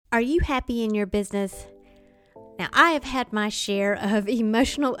Are you happy in your business? Now, I have had my share of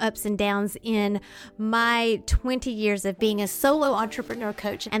emotional ups and downs in my 20 years of being a solo entrepreneur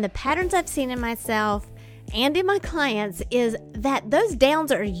coach. And the patterns I've seen in myself and in my clients is that those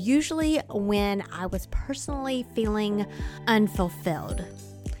downs are usually when I was personally feeling unfulfilled.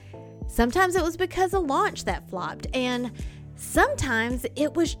 Sometimes it was because of launch that flopped, and sometimes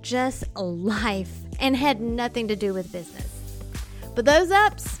it was just life and had nothing to do with business. But those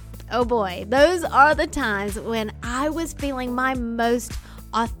ups, oh boy, those are the times when I was feeling my most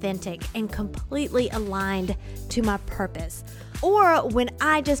authentic and completely aligned to my purpose, or when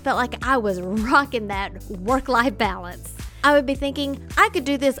I just felt like I was rocking that work-life balance. I would be thinking I could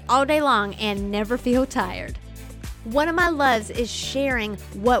do this all day long and never feel tired. One of my loves is sharing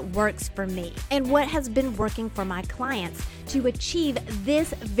what works for me and what has been working for my clients to achieve this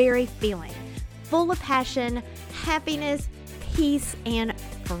very feeling, full of passion, happiness, peace, and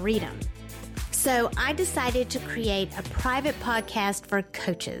freedom. So I decided to create a private podcast for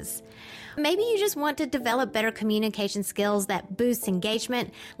coaches. Maybe you just want to develop better communication skills that boosts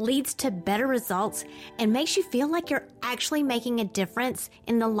engagement, leads to better results, and makes you feel like you're actually making a difference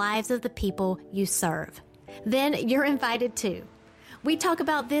in the lives of the people you serve. Then you're invited too. We talk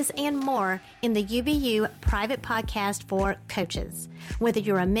about this and more in the UBU private podcast for coaches. Whether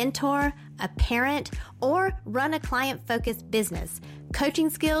you're a mentor, a parent, or run a client-focused business, coaching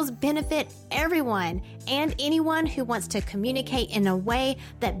skills benefit everyone and anyone who wants to communicate in a way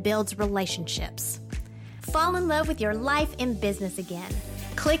that builds relationships. Fall in love with your life and business again.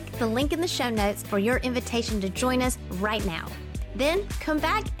 Click the link in the show notes for your invitation to join us right now. Then come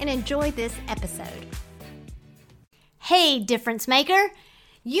back and enjoy this episode. Hey, difference maker!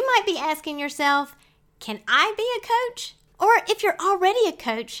 You might be asking yourself, can I be a coach? Or if you're already a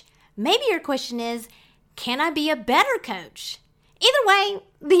coach, maybe your question is, can I be a better coach? Either way,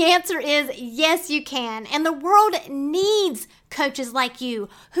 the answer is yes, you can. And the world needs coaches like you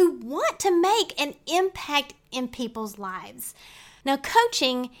who want to make an impact in people's lives. Now,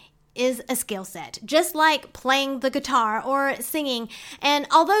 coaching is a skill set, just like playing the guitar or singing. And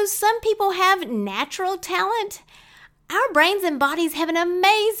although some people have natural talent, our brains and bodies have an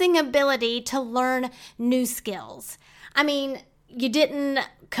amazing ability to learn new skills. I mean, you didn't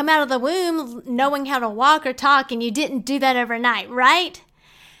come out of the womb knowing how to walk or talk, and you didn't do that overnight, right?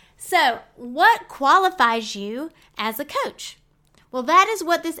 So, what qualifies you as a coach? Well, that is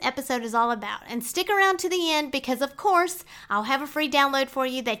what this episode is all about. And stick around to the end because, of course, I'll have a free download for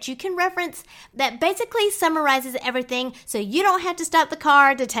you that you can reference that basically summarizes everything so you don't have to stop the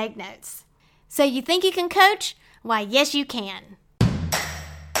car to take notes. So you think you can coach? Why, yes, you can.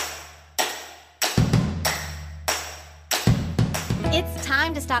 It's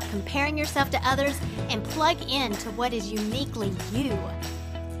time to stop comparing yourself to others and plug in to what is uniquely you.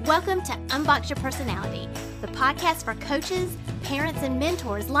 Welcome to Unbox Your Personality, the podcast for coaches, parents, and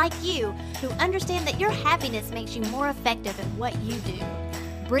mentors like you who understand that your happiness makes you more effective at what you do,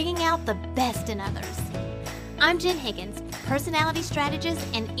 bringing out the best in others. I'm Jen Higgins, personality strategist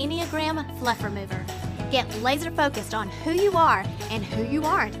and Enneagram fluff remover. Get laser focused on who you are and who you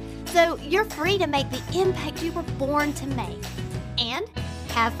aren't, so you're free to make the impact you were born to make. And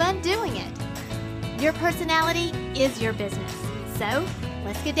have fun doing it. Your personality is your business, so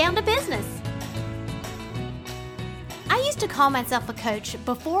let's get down to business. I used to call myself a coach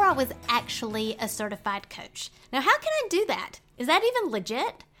before I was actually a certified coach. Now, how can I do that? Is that even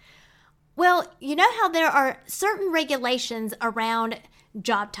legit? Well, you know how there are certain regulations around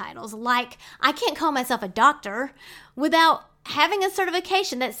job titles, like I can't call myself a doctor without having a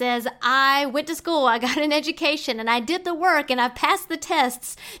certification that says I went to school, I got an education, and I did the work, and I passed the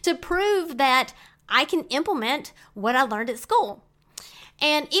tests to prove that I can implement what I learned at school.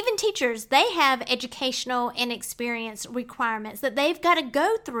 And even teachers, they have educational and experience requirements that they've got to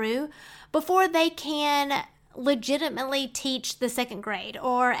go through before they can legitimately teach the second grade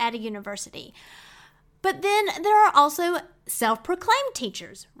or at a university. But then there are also self-proclaimed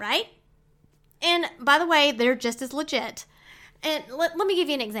teachers, right? And by the way, they're just as legit. And let me give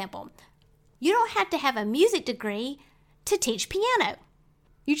you an example. You don't have to have a music degree to teach piano.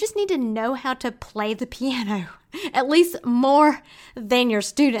 You just need to know how to play the piano, at least more than your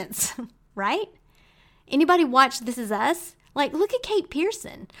students, right? Anybody watch This Is Us? Like, look at Kate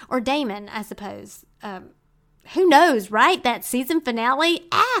Pearson, or Damon, I suppose. Who knows, right? That season finale,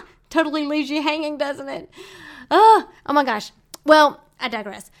 totally leaves you hanging, doesn't it? Oh my gosh. Well, I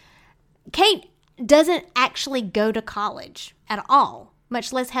digress. Kate doesn't actually go to college at all,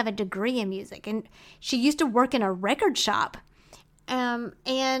 much less have a degree in music. And she used to work in a record shop.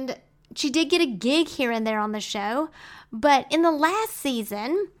 And she did get a gig here and there on the show. But in the last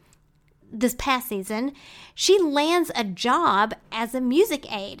season, this past season, she lands a job as a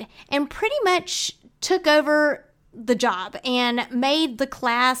music aide and pretty much took over the job and made the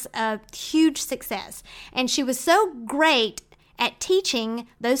class a huge success. And she was so great at teaching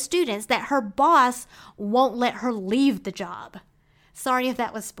those students that her boss won't let her leave the job. Sorry if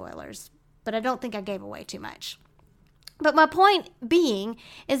that was spoilers, but I don't think I gave away too much. But my point being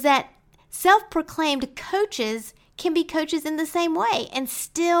is that self-proclaimed coaches can be coaches in the same way and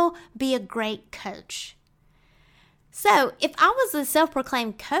still be a great coach. So if I was a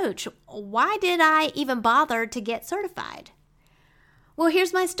self-proclaimed coach, why did I even bother to get certified? Well,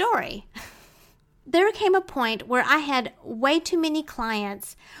 here's my story. There came a point where I had way too many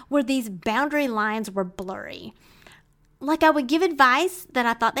clients where these boundary lines were blurry. Like, I would give advice that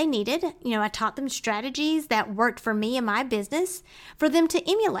I thought they needed. I taught them strategies that worked for me and my business for them to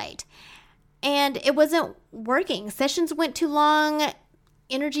emulate. And it wasn't working. Sessions went too long.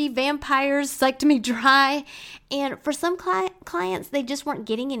 Energy vampires sucked me dry. And for some clients, they just weren't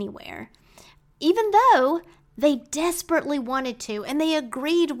getting anywhere. Even though they desperately wanted to, and they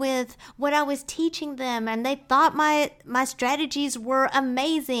agreed with what I was teaching them, and they thought my strategies were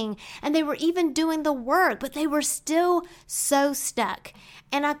amazing, and they were even doing the work, but they were still so stuck.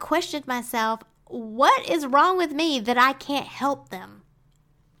 And I questioned myself, what is wrong with me that I can't help them?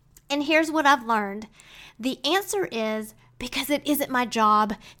 And here's what I've learned. The answer is because it isn't my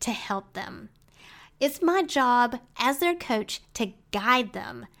job to help them. It's my job as their coach to guide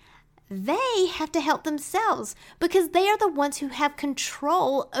them. They have to help themselves because they are the ones who have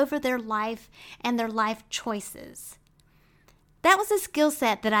control over their life and their life choices. That was a skill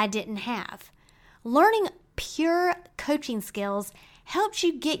set that I didn't have. Learning pure coaching skills helps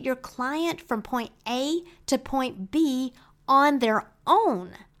you get your client from point A to point B on their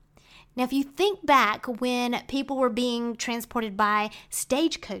own. Now, if you think back when people were being transported by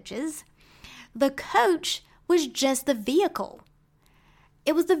stagecoaches, the coach was just the vehicle.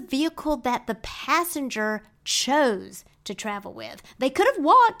 It was the vehicle that the passenger chose to travel with. They could have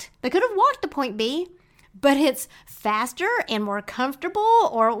walked to point B, but it's faster and more comfortable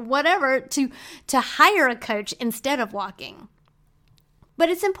or whatever to hire a coach instead of walking. But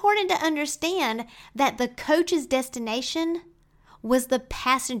it's important to understand that the coach's destination was the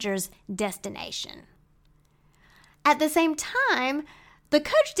passenger's destination. At the same time, the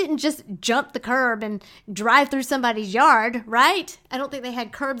coach didn't just jump the curb and drive through somebody's yard, right? I don't think they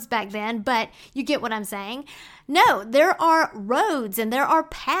had curbs back then, but you get what I'm saying. No, there are roads and there are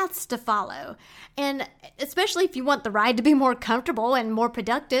paths to follow. And especially if you want the ride to be more comfortable and more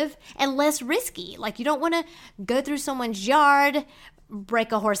productive and less risky. Like, you don't want to go through someone's yard,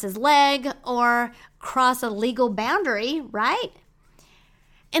 break a horse's leg, or cross a legal boundary, right?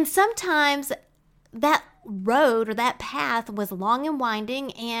 And sometimes that road or that path was long and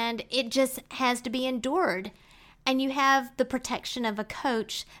winding, and it just has to be endured. And you have the protection of a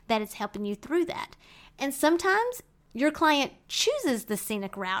coach that is helping you through that. And sometimes your client chooses the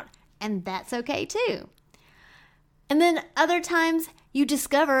scenic route, and that's okay too. And then other times you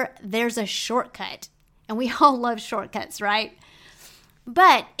discover there's a shortcut, and we all love shortcuts, right?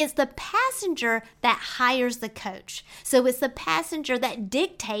 But it's the passenger that hires the coach. So it's the passenger that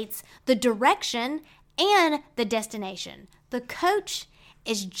dictates the direction and the destination. The coach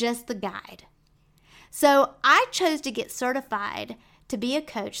is just the guide. So I chose to get certified to be a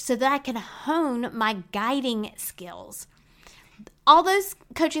coach so that I can hone my guiding skills. All those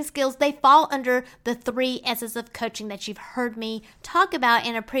coaching skills, they fall under the 3 S's of coaching that you've heard me talk about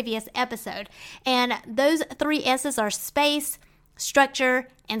in a previous episode. And those 3 S's are space, structure,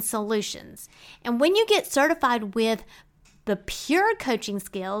 and solutions. And when you get certified with the pure coaching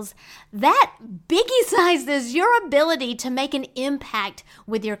skills, that biggie sizes your ability to make an impact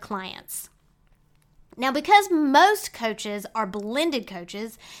with your clients. Now, because most coaches are blended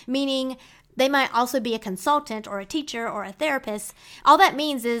coaches, meaning they might also be a consultant or a teacher or a therapist, all that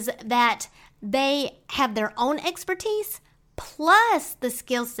means is that they have their own expertise plus the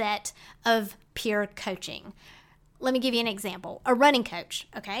skill set of pure coaching. Let me give you an example. A running coach,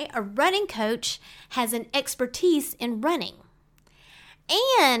 okay? A running coach has an expertise in running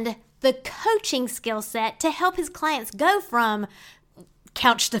and the coaching skill set to help his clients go from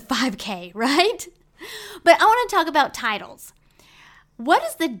couch to 5K, right? But I want to talk about titles. What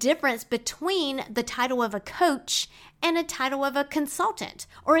is the difference between the title of a coach and a title of a consultant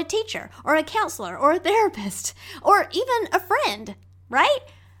or a teacher or a counselor or a therapist or even a friend, right?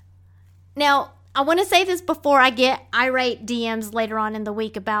 Now, I want to say this before I get irate DMs later on in the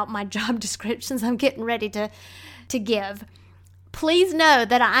week about my job descriptions I'm getting ready to give. Please know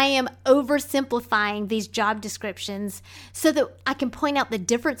that I am oversimplifying these job descriptions so that I can point out the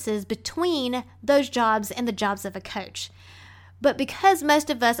differences between those jobs and the jobs of a coach. But because most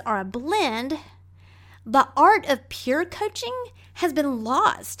of us are a blend, the art of pure coaching has been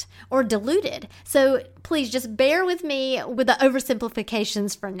lost or diluted. So please just bear with me with the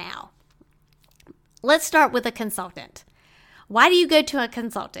oversimplifications for now. Let's start with a consultant. Why do you go to a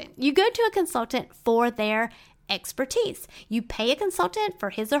consultant? You go to a consultant for their expertise. You pay a consultant for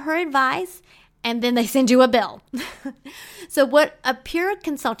his or her advice, and then they send you a bill. So what a pure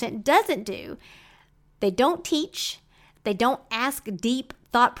consultant doesn't do, they don't teach, they don't ask deep,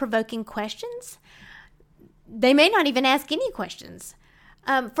 thought-provoking questions. They may not even ask any questions.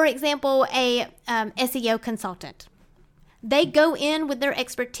 For example, a SEO consultant. They go in with their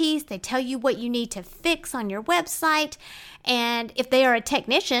expertise. They tell you what you need to fix on your website. And if they are a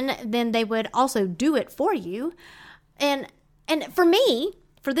technician, then they would also do it for you. And for me,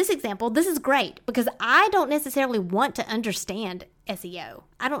 for this example, this is great because I don't necessarily want to understand SEO.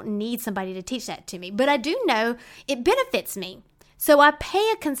 I don't need somebody to teach that to me, but I do know it benefits me. So I pay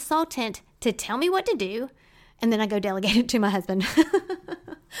a consultant to tell me what to do, and then I go delegate it to my husband.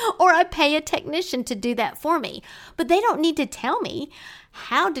 Or I pay a technician to do that for me. But they don't need to tell me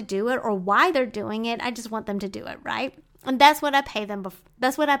how to do it or why they're doing it. I just want them to do it, right? And that's what I pay them.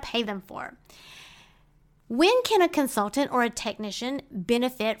 That's what I pay them for. When can a consultant or a technician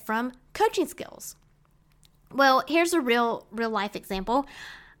benefit from coaching skills? Well, here's a real life example.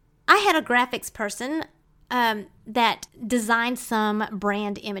 I had a graphics person that designed some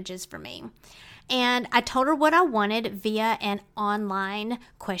brand images for me. And I told her what I wanted via an online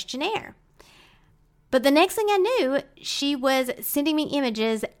questionnaire. But the next thing I knew, she was sending me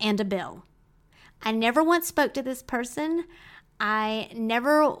images and a bill. I never once spoke to this person. I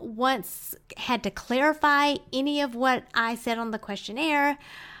never once had to clarify any of what I said on the questionnaire.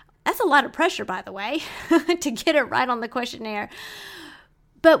 That's a lot of pressure, by the way, to get it right on the questionnaire.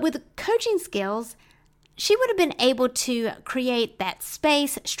 But with coaching skills, she would have been able to create that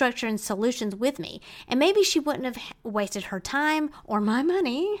space, structure, and solutions with me. And maybe she wouldn't have wasted her time or my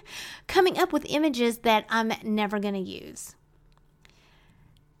money coming up with images that I'm never going to use.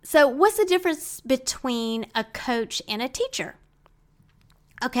 So what's the difference between a coach and a teacher?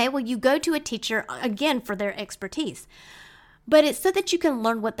 Okay, well, you go to a teacher, again, for their expertise. But it's so that you can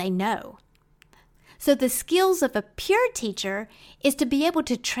learn what they know. So the skills of a pure teacher is to be able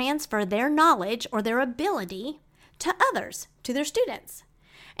to transfer their knowledge or their ability to others, to their students.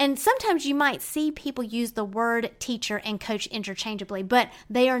 And sometimes you might see people use the word teacher and coach interchangeably, but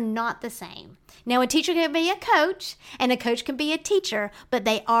they are not the same. Now, a teacher can be a coach and a coach can be a teacher, but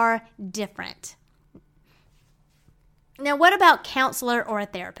they are different. Now, what about counselor or a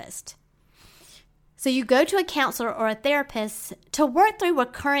therapist? So you go to a counselor or a therapist to work through a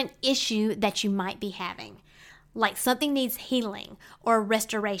current issue that you might be having, like something needs healing or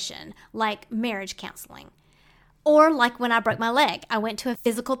restoration, like marriage counseling. Or like when I broke my leg, I went to a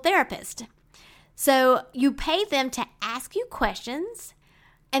physical therapist. So you pay them to ask you questions,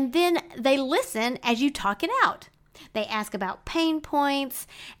 and then they listen as you talk it out. They ask about pain points,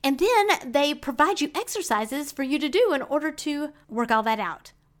 and then they provide you exercises for you to do in order to work all that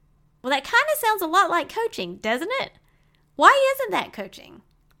out. Well, that kind of sounds a lot like coaching, doesn't it? Why isn't that coaching?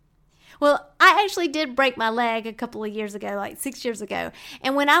 Well, I actually did break my leg a couple of years ago, like 6 years ago.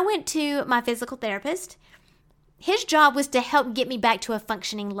 And when I went to my physical therapist, his job was to help get me back to a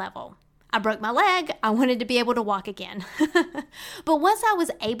functioning level. I broke my leg. I wanted to be able to walk again. But once I was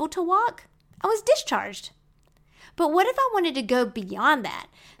able to walk, I was discharged. But what if I wanted to go beyond that?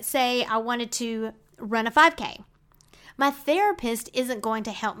 Say I wanted to run a 5K. My therapist isn't going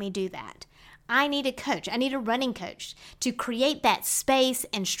to help me do that. I need a coach. I need a running coach to create that space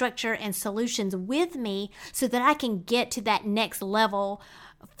and structure and solutions with me so that I can get to that next level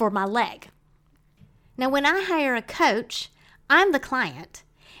for my leg. Now, when I hire a coach, I'm the client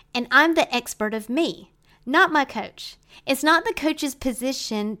and I'm the expert of me, not my coach. It's not the coach's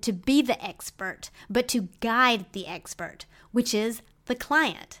position to be the expert, but to guide the expert, which is the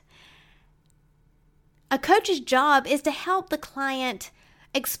client. A coach's job is to help the client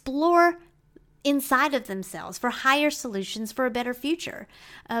explore inside of themselves for higher solutions for a better future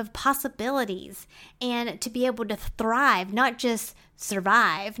of possibilities and to be able to thrive, not just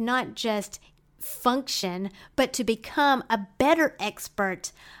survive, not just function, but to become a better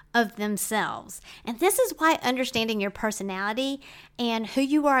expert of themselves. And this is why understanding your personality and who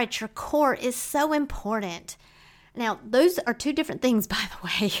you are at your core is so important. Now, those are two different things, by the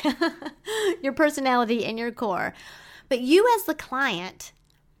way, your personality and your core. But you as the client,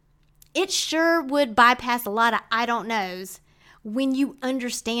 it sure would bypass a lot of I don't knows when you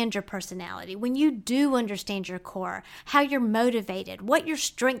understand your personality, when you do understand your core, how you're motivated, what your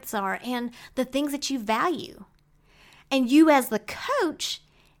strengths are, and the things that you value. And you as the coach,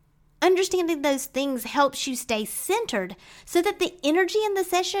 understanding those things helps you stay centered so that the energy in the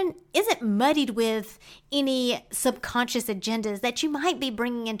session isn't muddied with any subconscious agendas that you might be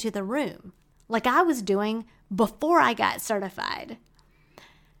bringing into the room, like I was doing before I got certified.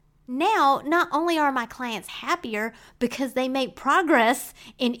 Now, not only are my clients happier because they make progress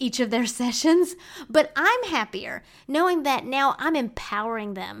in each of their sessions, but I'm happier knowing that now I'm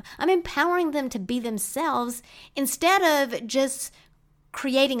empowering them. I'm empowering them to be themselves instead of just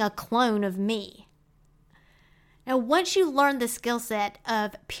creating a clone of me. Now, once you learn the skill set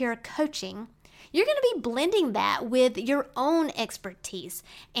of peer coaching, you're going to be blending that with your own expertise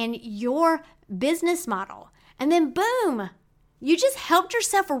and your business model. And then boom, you just helped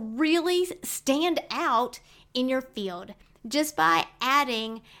yourself really stand out in your field just by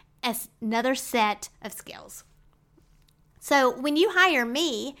adding another set of skills. So when you hire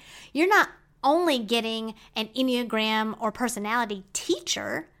me, you're not only getting an Enneagram or personality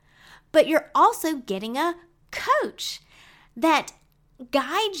teacher, but you're also getting a coach that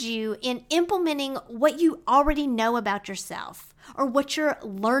guides you in implementing what you already know about yourself or what you're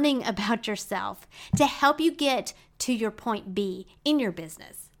learning about yourself to help you get to your point B in your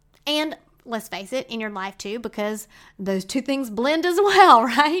business. And let's face it, in your life too, because those two things blend as well,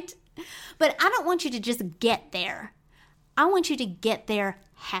 right? But I don't want you to just get there. I want you to get there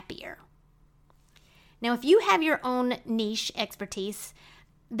happier. Now, if you have your own niche expertise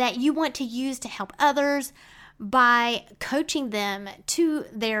that you want to use to help others by coaching them to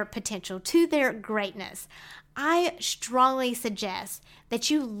their potential, to their greatness, I strongly suggest that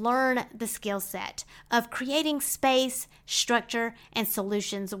you learn the skill set of creating space, structure, and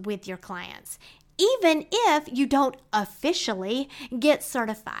solutions with your clients, even if you don't officially get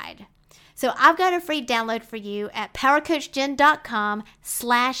certified. So I've got a free download for you at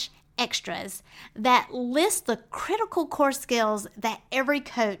powercoachjen.com/extras that lists the critical core skills that every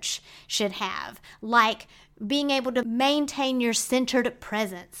coach should have, like being able to maintain your centered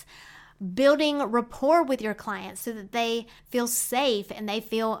presence, building rapport with your clients so that they feel safe and they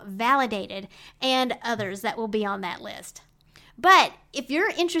feel validated, and others that will be on that list. But if you're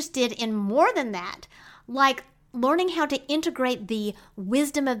interested in more than that, like learning how to integrate the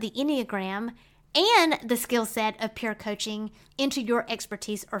wisdom of the Enneagram and the skill set of peer coaching into your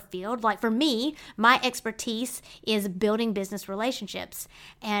expertise or field, like for me, my expertise is building business relationships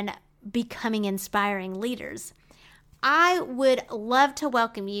and becoming inspiring leaders, I would love to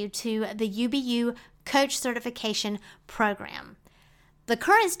welcome you to the UBU Coach Certification Program. The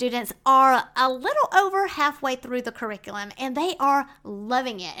current students are a little over halfway through the curriculum, and they are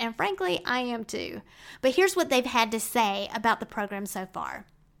loving it. And frankly, I am too. But here's what they've had to say about the program so far.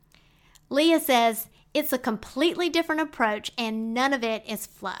 Leah says, it's a completely different approach, and none of it is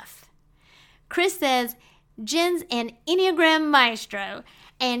fluff. Chris says, Jen's an Enneagram maestro,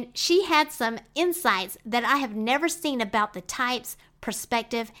 and she had some insights that I have never seen about the types,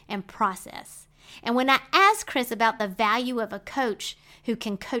 perspective, and process. And when I asked Chris about the value of a coach who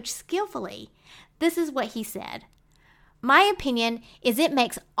can coach skillfully, this is what he said. My opinion is it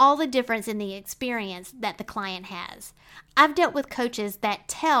makes all the difference in the experience that the client has. I've dealt with coaches that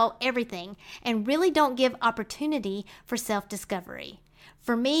tell everything and really don't give opportunity for self-discovery.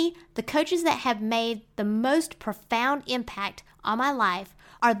 For me, the coaches that have made the most profound impact on my life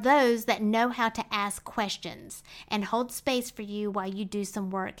are those that know how to ask questions and hold space for you while you do some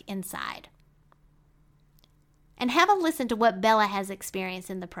work inside. And have a listen to what Bella has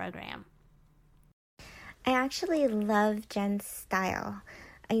experienced in the program. I actually love Jen's style.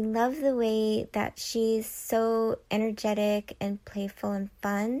 I love the way that she's so energetic and playful and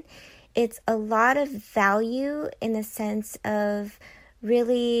fun. It's a lot of value in the sense of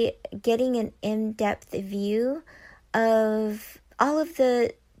really getting an in-depth view of all of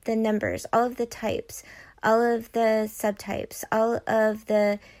the numbers, all of the types, all of the subtypes, all of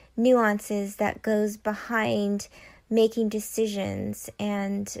the nuances that goes behind making decisions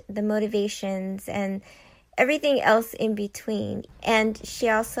and the motivations and everything else in between. And she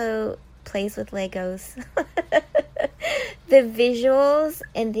also plays with Legos. The visuals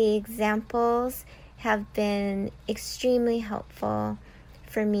and the examples have been extremely helpful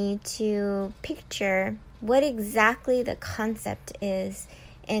for me to picture what exactly the concept is.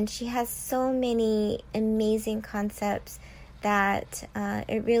 And she has so many amazing concepts that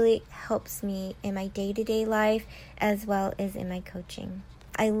it really helps me in my day-to-day life as well as in my coaching.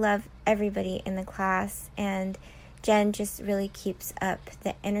 I love everybody in the class, and Jen just really keeps up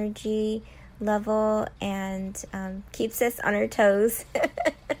the energy level and keeps us on our toes.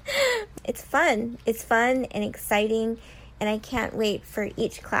 It's fun. It's fun and exciting, and I can't wait for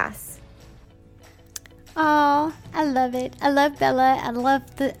each class. Oh, I love it. I love Bella. I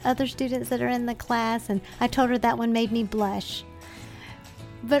love the other students that are in the class, and I told her that one made me blush.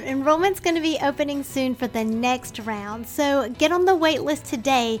 But enrollment's going to be opening soon for the next round, so get on the wait list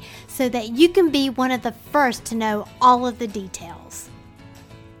today so that you can be one of the first to know all of the details.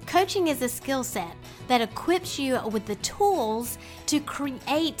 Coaching is a skill set that equips you with the tools to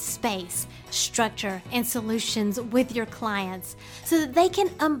create space, structure, and solutions with your clients so that they can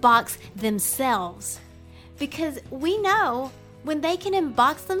unbox themselves. Because we know when they can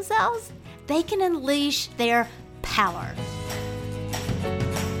unbox themselves, they can unleash their power.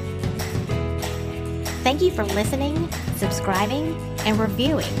 Thank you for listening, subscribing, and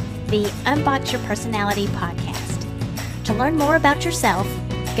reviewing the Unbox Your Personality podcast. To learn more about yourself,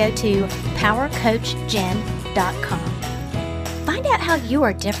 go to powercoachjen.com. Find out how you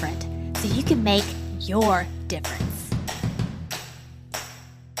are different so you can make your difference.